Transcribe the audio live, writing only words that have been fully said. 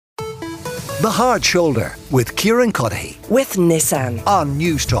The Hard Shoulder with Kieran Cuddihy with Nissan on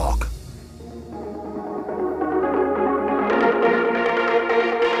News Talk.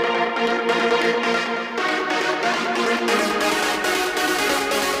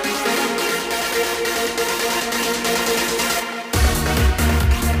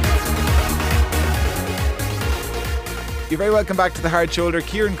 You're very welcome back to The Hard Shoulder.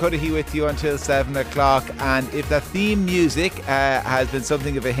 Kieran Cuddihy with you until 7 o'clock. And if the theme music has been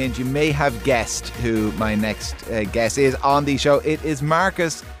something of a hint, you may have guessed who my next guest is on the show. It is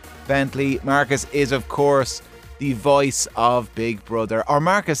Marcus Bentley. Marcus is, of course, the voice of Big Brother. Or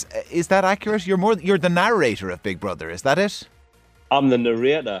Marcus, is that accurate? You're the narrator of Big Brother, is that it? I'm the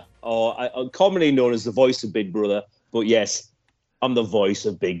narrator, or I'm commonly known as the voice of Big Brother. But yes, I'm the voice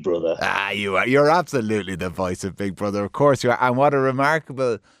of Big Brother. You are. You're absolutely the voice of Big Brother. Of course you are. And what a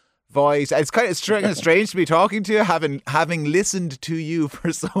remarkable voice. It's kind of strange to be talking to you, having listened to you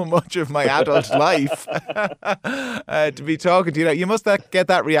for so much of my adult life. To be talking to you. You must get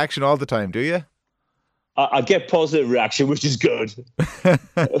that reaction all the time, do you? I get positive reaction, which is good.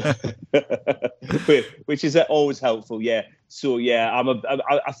 Which is always helpful, yeah. So yeah,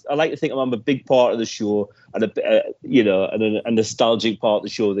 I like to think I'm a big part of the show, and a nostalgic part of the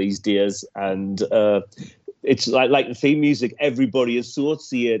show these days. And it's like the theme music. Everybody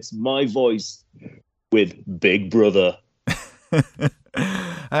associates my voice with Big Brother.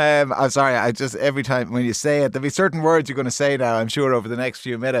 I'm sorry, every time when you say it, there'll be certain words you're going to say now, I'm sure, over the next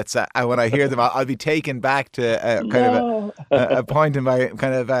few minutes, and when I hear them, I'll be taken back to a point in my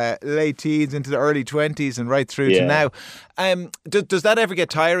kind of late teens into the early 20s and right through to now. Does that ever get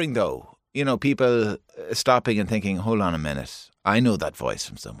tiring though? You know, people stopping and thinking, hold on a minute, I know that voice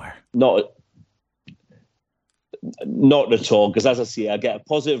from somewhere. Not at all, because as I say, I get a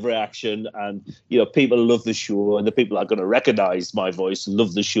positive reaction, and people love the show, and the people are going to recognise my voice,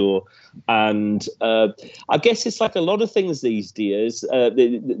 love the show, and I guess it's like a lot of things these days.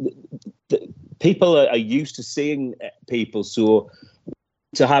 The people are used to seeing people, so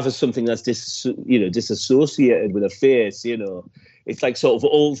to have something that's disassociated with a face, it's like sort of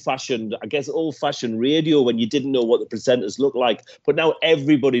old-fashioned radio when you didn't know what the presenters looked like, but now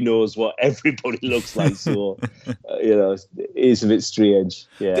everybody knows what everybody looks like. So, it's a bit strange.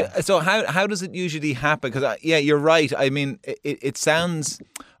 Yeah. So how does it usually happen? Because you're right. I mean, it sounds,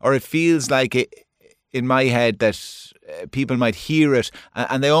 or it feels like it in my head that people might hear it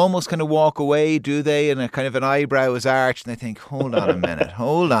and they almost kind of walk away, do they? And a kind of an eyebrow is arched, and they think, hold on a minute.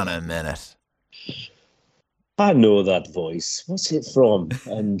 I know that voice. What's it from?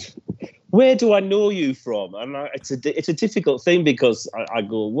 And where do I know you from? And it's a difficult thing, because I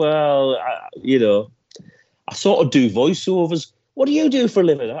go, well, I sort of do voiceovers. What do you do for a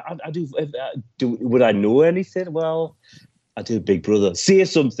living? I do. Would I know anything? Well, I do Big Brother. Say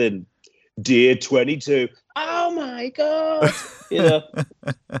something. Day 22. Oh my God.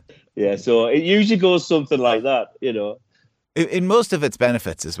 Yeah. So it usually goes something like that. In most of its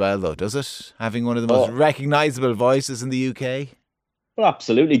benefits as well, though, does it? Having one of the most recognisable voices in the UK? Well,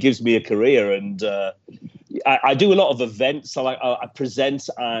 absolutely. It gives me a career, and I do a lot of events. I present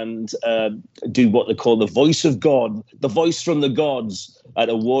and do what they call the voice of God, the voice from the gods at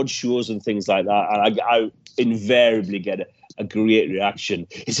award shows and things like that. And I invariably get a great reaction.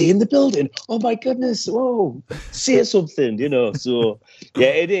 Is he in the building? Oh my goodness. Whoa, say something, So yeah,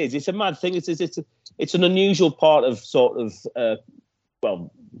 it is. It's a mad thing. It's an unusual part of sort of,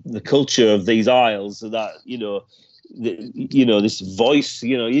 the culture of these isles, that, this voice,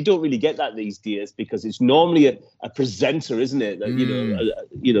 you don't really get that these days, because it's normally a presenter, isn't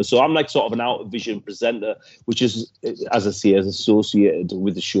it? So I'm like sort of an out of vision presenter, which is, as I say, is associated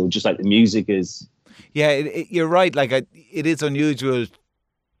with the show, just like the music is. Yeah, you're right. Like, it is unusual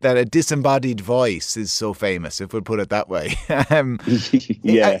that a disembodied voice is so famous, if we'll put it that way.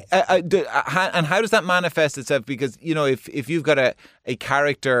 Yeah. And how does that manifest itself? Because, if you've got a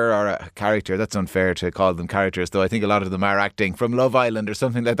character, or a character, that's unfair to call them characters, though I think a lot of them are acting, from Love Island or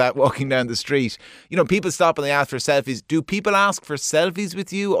something like that, walking down the street. People stop and they ask for selfies. Do people ask for selfies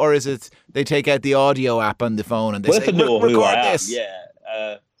with you, or is it they take out the audio app on the phone and they say, record this?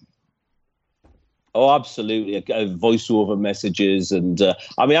 Yeah. Oh, absolutely. Voiceover messages. And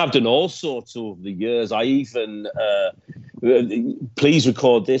I've done all sorts over the years. I even, please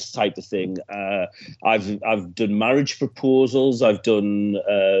record this type of thing. I've done marriage proposals. I've done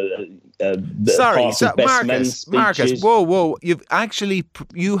Marcus, whoa.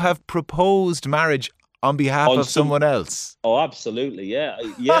 You have proposed marriage on behalf of someone else. Oh, absolutely. Yeah.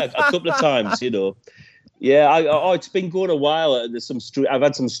 A couple of times, Yeah, it's been going a while. I've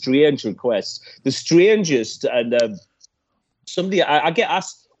had some strange requests. The strangest, and somebody I get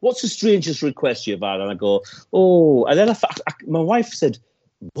asked, what's the strangest request you've had? And I go, oh, and then my wife said,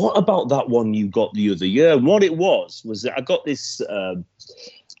 what about that one you got the other year? And what it was that I got this,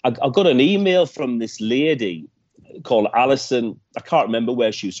 I got an email from this lady called Alison. I can't remember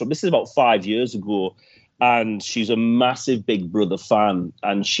where she was from. This is about 5 years ago. And she's a massive Big Brother fan.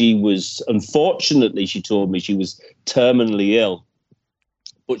 And she was, unfortunately, she told me she was terminally ill.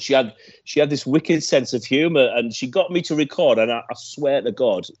 But she had this wicked sense of humor, and she got me to record. And I swear to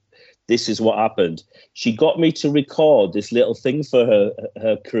God, this is what happened. She got me to record this little thing for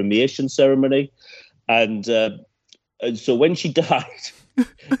her cremation ceremony. And so when she died,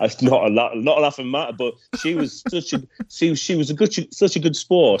 that's not a laughing matter, but she was such a good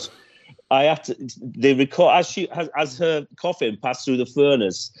sport. They record as her coffin passed through the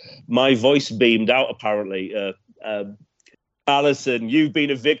furnace. My voice beamed out. Apparently, Alison, you've been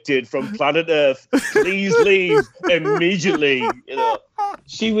evicted from planet Earth. Please leave immediately. You know,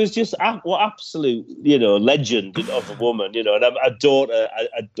 she was just absolute, legend of a woman. You know, and a daughter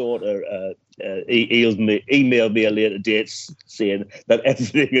emailed me a later date saying that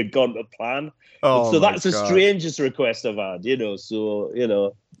everything had gone to plan. Oh, so that's the God. Strangest request I've had.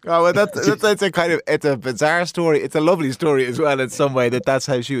 Oh, well, that's it's a bizarre story. It's a lovely story as well in some way. That's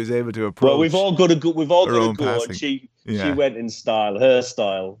how she was able to approach. Well, we've all got to go. And passing. she went in style, her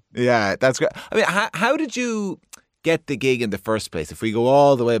style. Yeah, that's great. I mean, how did you get the gig in the first place? If we go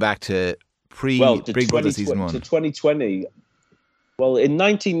all the way back to Big Brother season 1 to 2020. Well, in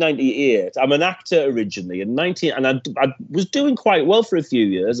 1998, I'm an actor originally. And I was doing quite well for a few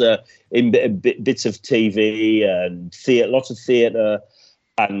years in bits of TV and theatre, lots of theatre.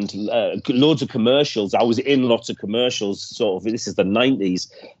 And loads of commercials. I was in lots of commercials, sort of. This is the 90s.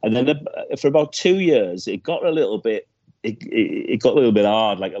 And then for about 2 years, it got a little bit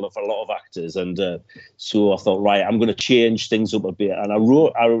hard, like for a lot of actors. And so I thought, right, I'm going to change things up a bit. And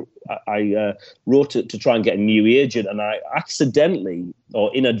I wrote to try and get a new agent. And I accidentally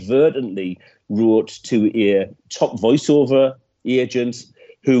or inadvertently wrote to a top voiceover agent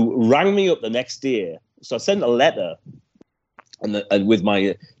who rang me up the next day. So I sent a letter. And with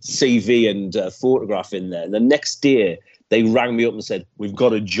my CV and photograph in there. And the next day, they rang me up and said, we've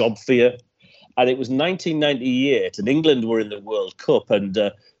got a job for you. And it was 1998, and England were in the World Cup. And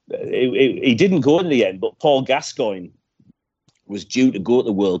he didn't go in the end, but Paul Gascoigne was due to go to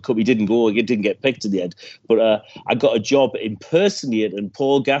the World Cup. He didn't go. He didn't get picked in the end. But I got a job impersonating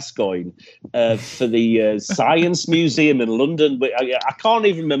Paul Gascoigne for the Science Museum in London. But I can't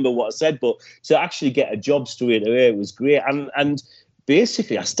even remember what I said. But to actually get a job straight away, it was great. And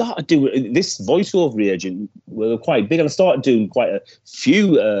basically, I started doing this voiceover agent. Were quite big, and I started doing quite a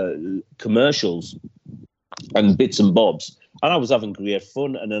few commercials and bits and bobs. And I was having great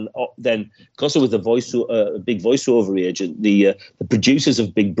fun. And then because I was a big voiceover agent, the producers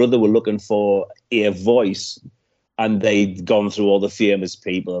of Big Brother were looking for a voice, and they'd gone through all the famous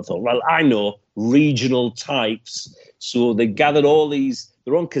people and thought, well, I know regional types. So they gathered all these.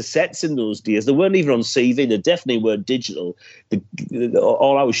 They were on cassettes in those days. They weren't even on CV. They definitely weren't digital.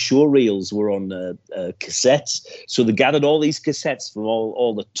 All our show reels were on cassettes. So they gathered all these cassettes from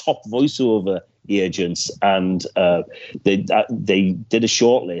all the top voiceover agents, and they did a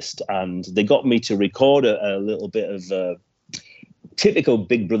shortlist, and they got me to record a little bit of typical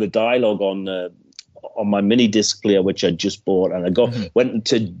Big Brother dialogue on my mini disc player, which I just bought, and I went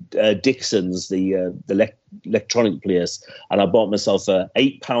to Dixon's, the electronic place, and I bought myself a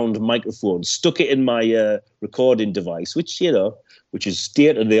 £8 microphone, stuck it in my recording device, which is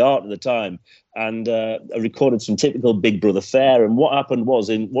state of the art at the time, and I recorded some typical Big Brother fare. And what happened was,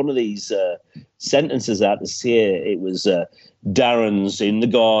 in one of these sentences I had to say, it was Darren's in the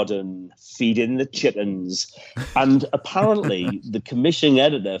garden feeding the chickens, and apparently the commissioning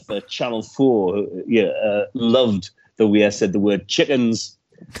editor for Channel 4 loved the way I said the word chickens.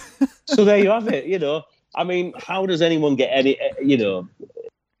 So there you have it. I mean, how does anyone get any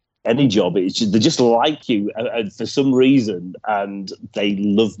job? It's just, they just like you for some reason, and they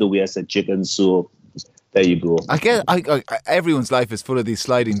love the way I said chickens. So there you go. I guess everyone's life is full of these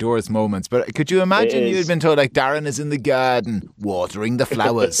sliding doors moments, but could you imagine you'd been told, like, Darren is in the garden watering the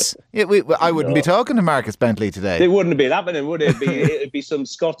flowers? I wouldn't be talking to Marcus Bentley today. It wouldn't be happening, would it? It'd be some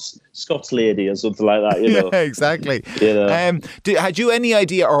Scots lady or something like that. Yeah, exactly. Had you any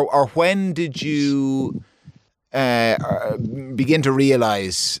idea, or when did you begin to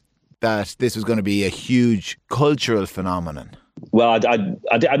realise that this was going to be a huge cultural phenomenon? Well,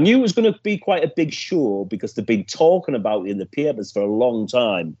 I knew it was going to be quite a big show because they've been talking about it in the papers for a long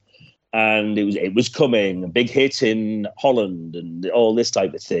time, and it was coming, a big hit in Holland and all this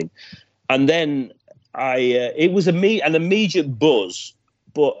type of thing. And then it was an immediate buzz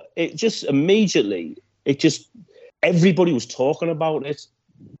but it just immediately, everybody was talking about it.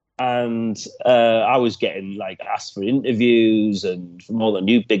 And I was getting like asked for interviews and from all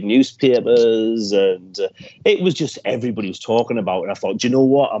the big newspapers, and it was just everybody was talking about it. And I thought, do you know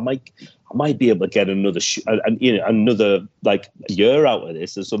what? I might be able to get another another like year out of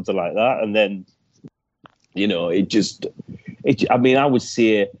this or something like that. And then, you know, I mean, I would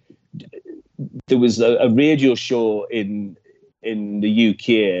say there was a radio show in the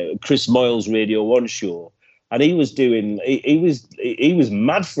UK, Chris Moyle's Radio 1 show. And he was doing, he was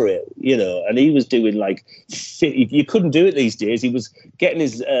mad for it, you know, and he was doing like, you couldn't do it these days. He was getting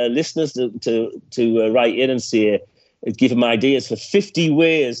his listeners to write in and say, give him ideas for 50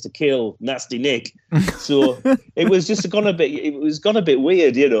 ways to kill Nasty Nick. So it was just gone a bit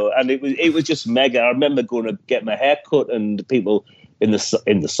weird, you know, and it was just mega. I remember going to get my hair cut and people in the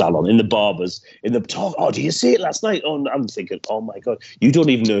salon, in the barbers, in the talk, oh, do you see it last night? Oh, I'm thinking, oh my God, you don't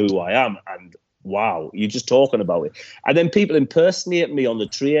even know who I am. And wow, you're just talking about it. And then people impersonate me on the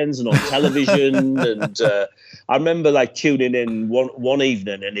trains and on television. And I remember like tuning in one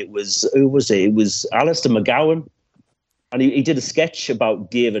evening, and it was, who was it? It was Alistair McGowan. And he did a sketch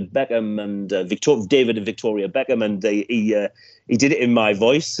about David Beckham and David and Victoria Beckham, and he did it in my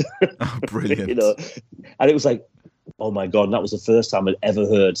voice. Oh, brilliant. You know, and it was like, oh my God, and that was the first time I'd ever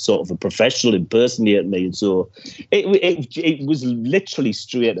heard sort of a professional impersonate me. And so it was literally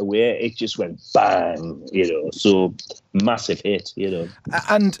straight away, it just went bang, you know, so massive hit, you know.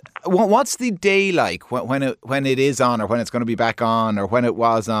 And what's the day like when it is on, or when it's going to be back on, or when it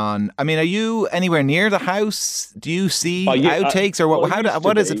was on? I mean, are you anywhere near the house? Do you see outtakes, or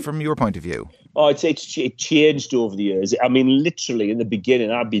what is it from your point of view? Oh, it changed over the years. I mean, literally in the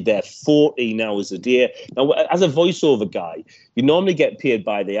beginning, I'd be there 14 hours a day. Now, as a voiceover guy, you normally get paid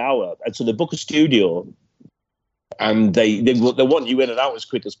by the hour. And so they book a studio and they want you in and out as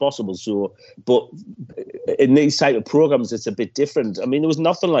quick as possible. So, but in these type of programs, it's a bit different. I mean, there was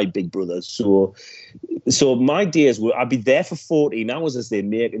nothing like Big Brother. So my days were, I'd be there for 14 hours as they're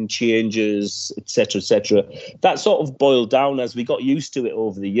making changes, etc., etc. That sort of boiled down as we got used to it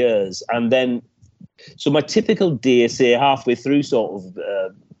over the years. And then, so my typical day, say halfway through sort of,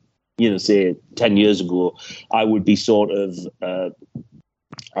 say 10 years ago, I would be sort of,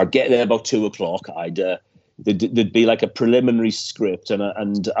 I'd get there about 2:00. There'd be like a preliminary script,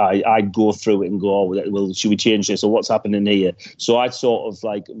 and I'd go through it and go, oh, well, should we change this, or what's happening here? So I'd sort of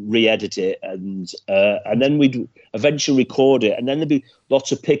like re-edit it, and then we'd eventually record it, and then there'd be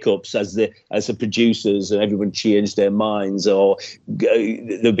lots of pickups as the producers and everyone changed their minds, or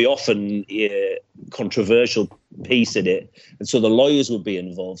there'd be often controversial piece in it, and so the lawyers would be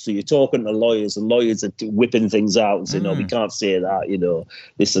involved. So you're talking to lawyers, and lawyers are whipping things out and saying, no, we can't say that, you know,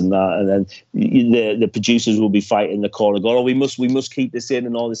 this and that, and then the producers will be fighting the corner, going, oh, we must keep this in,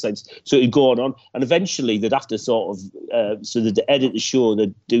 and all this things. So it'd go on, and eventually they'd have to sort of so they'd edit the show,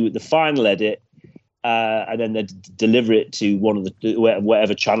 they'd do the final edit, and then they'd deliver it to one of the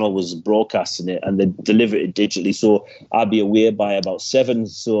whatever channel was broadcasting it, and they'd deliver it digitally. So I'd be away by about 7.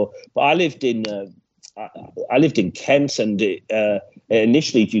 So, but I lived in Kent, and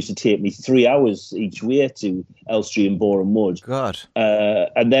initially it used to take me 3 hours each way to Elstree and Boreham Wood. God.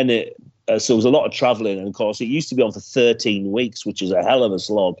 And then so it was a lot of travelling, and of course it used to be on for 13 weeks, which is a hell of a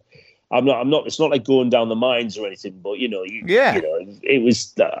slog. I'm not. It's not like going down the mines or anything, but you know, it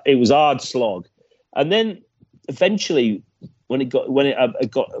was hard slog. And then eventually, when it got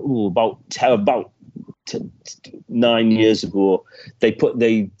about 9 years ago, they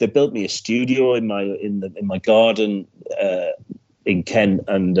built me a studio in my garden in Kent,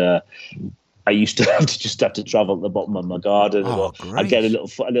 and I used to have to travel at the bottom of my garden. Oh, I'd get an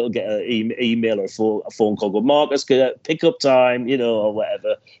email or a phone call. Go, Marcus, pick up time, you know, or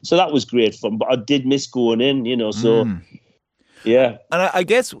whatever. So that was great fun. But I did miss going in, you know. So yeah. And I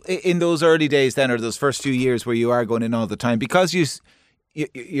guess in those early days, then, or those first few years where you are going in all the time, because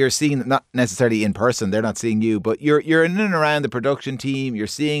you're seeing, not necessarily in person, they're not seeing you, but you're in and around the production team. You're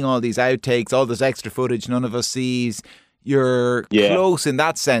seeing all these outtakes, all this extra footage none of us sees. You're close in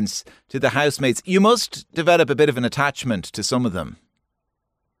that sense to the housemates. You must develop a bit of an attachment to some of them.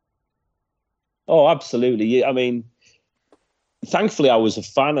 Oh, absolutely. I mean, thankfully I was a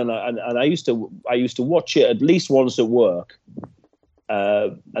fan, and I used to watch it at least once at work.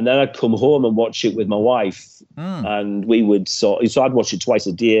 And then I'd come home and watch it with my wife, and we would so I'd watch it twice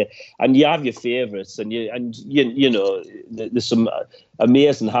a day. And you have your favourites, and you know, there's some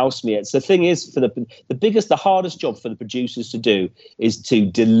amazing housemates. The thing is, for the hardest job for the producers to do is to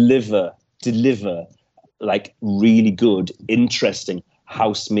deliver like really good, interesting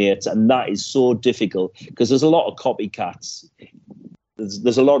housemates, and that is so difficult because there's a lot of copycats.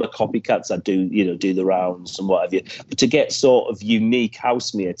 there's a lot of copycats that do the rounds and what have you. But to get sort of unique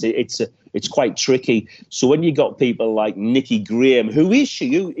housemates, it's quite tricky. So when you got people like Nikki Graham, who is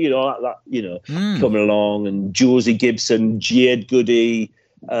she? Coming along, and Josie Gibson, Jade Goody,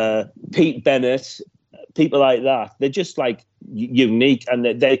 Pete Bennett, people like that. They're just like unique, and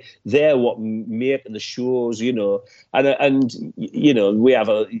they're what make the shows, and we have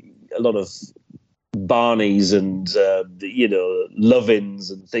a lot of Barneys and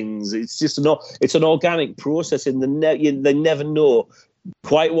Lovins and things. It's just it's an organic process, and they never know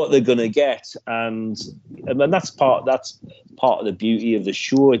quite what they're going to get, and that's part of the beauty of the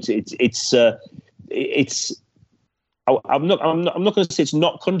show. I'm not going to say it's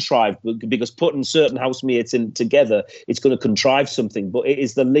not contrived, because putting certain housemates in together, it's going to contrive something. But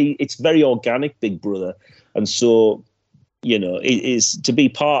it's very organic, Big Brother, and so it is to be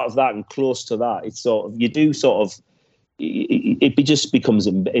part of that and close to that. It's it just becomes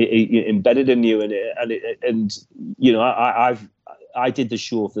embedded in you, I did the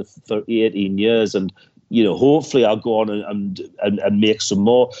show for 18 years, and hopefully I'll go on and make some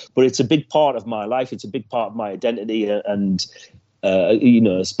more. But it's a big part of my life. It's a big part of my identity, and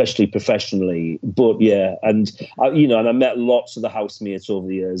especially professionally. But yeah, and I met lots of the housemates over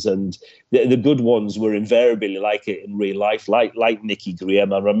the years, and the good ones were invariably like it in real life, like Nikki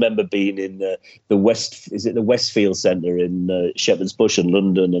Graham. I remember being in the Westfield Centre in Shepherd's Bush in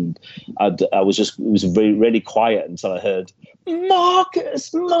London, and it was really quiet until I heard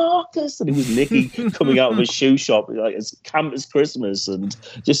Marcus, and it was Nikki coming out of a shoe shop, like as camp as Christmas, and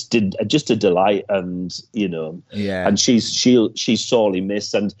just a delight, and and she's sorely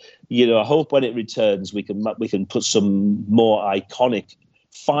missed, and I hope when it returns we can put some more iconic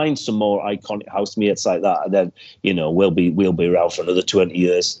housemates like that, and then we'll be around for another 20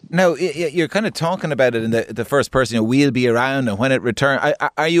 years. Now you're kind of talking about it in the first person. We'll be around, and when it returns,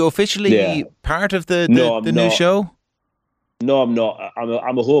 are you officially part of the new show? No, I'm not.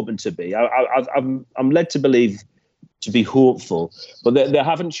 I'm hoping to be. I'm led to believe, to be hopeful, but they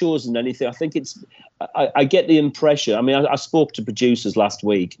haven't chosen anything. I think I get the impression. I mean, I spoke to producers last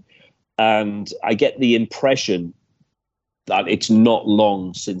week, and I get the impression that it's not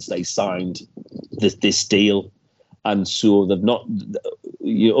long since they signed this deal, and so they've not.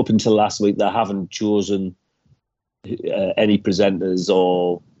 Up until last week, they haven't chosen any presenters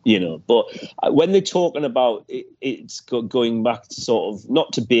or. But when they're talking about it's going back to sort of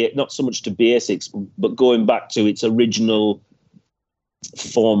not so much to basics, but going back to its original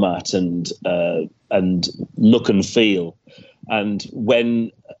format and look and feel. And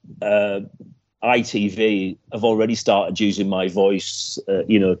when ITV have already started using my voice,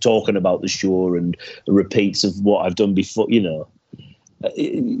 talking about the show and repeats of what I've done before,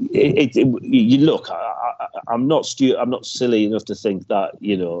 I'm not silly enough to think that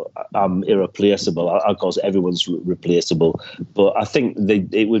I'm irreplaceable. Of course, everyone's replaceable, but I think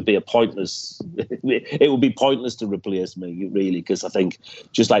it would be pointless to replace me, really, because I think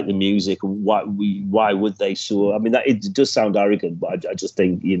just like the music, why would they? So I mean, it does sound arrogant, but I just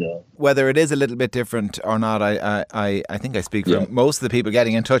think whether it is a little bit different or not. I think I speak for most of the people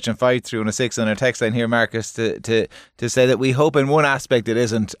getting in touch and fight through on a 600 text line here, Marcus, to say that we hope in one aspect it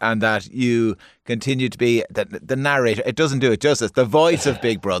isn't, and that you continue to be the narrator. It doesn't do it justice, the voice of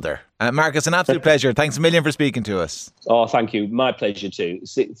Big Brother. Marcus, an absolute pleasure. Thanks a million for speaking to us. Oh, thank you. My pleasure too.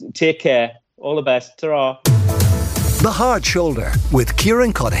 Take care. All the best. Ta-ra. The Hard Shoulder with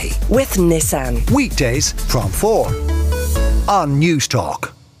Kieran Cuddihy. With Nissan. Weekdays from 4 on News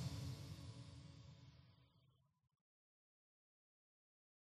Talk.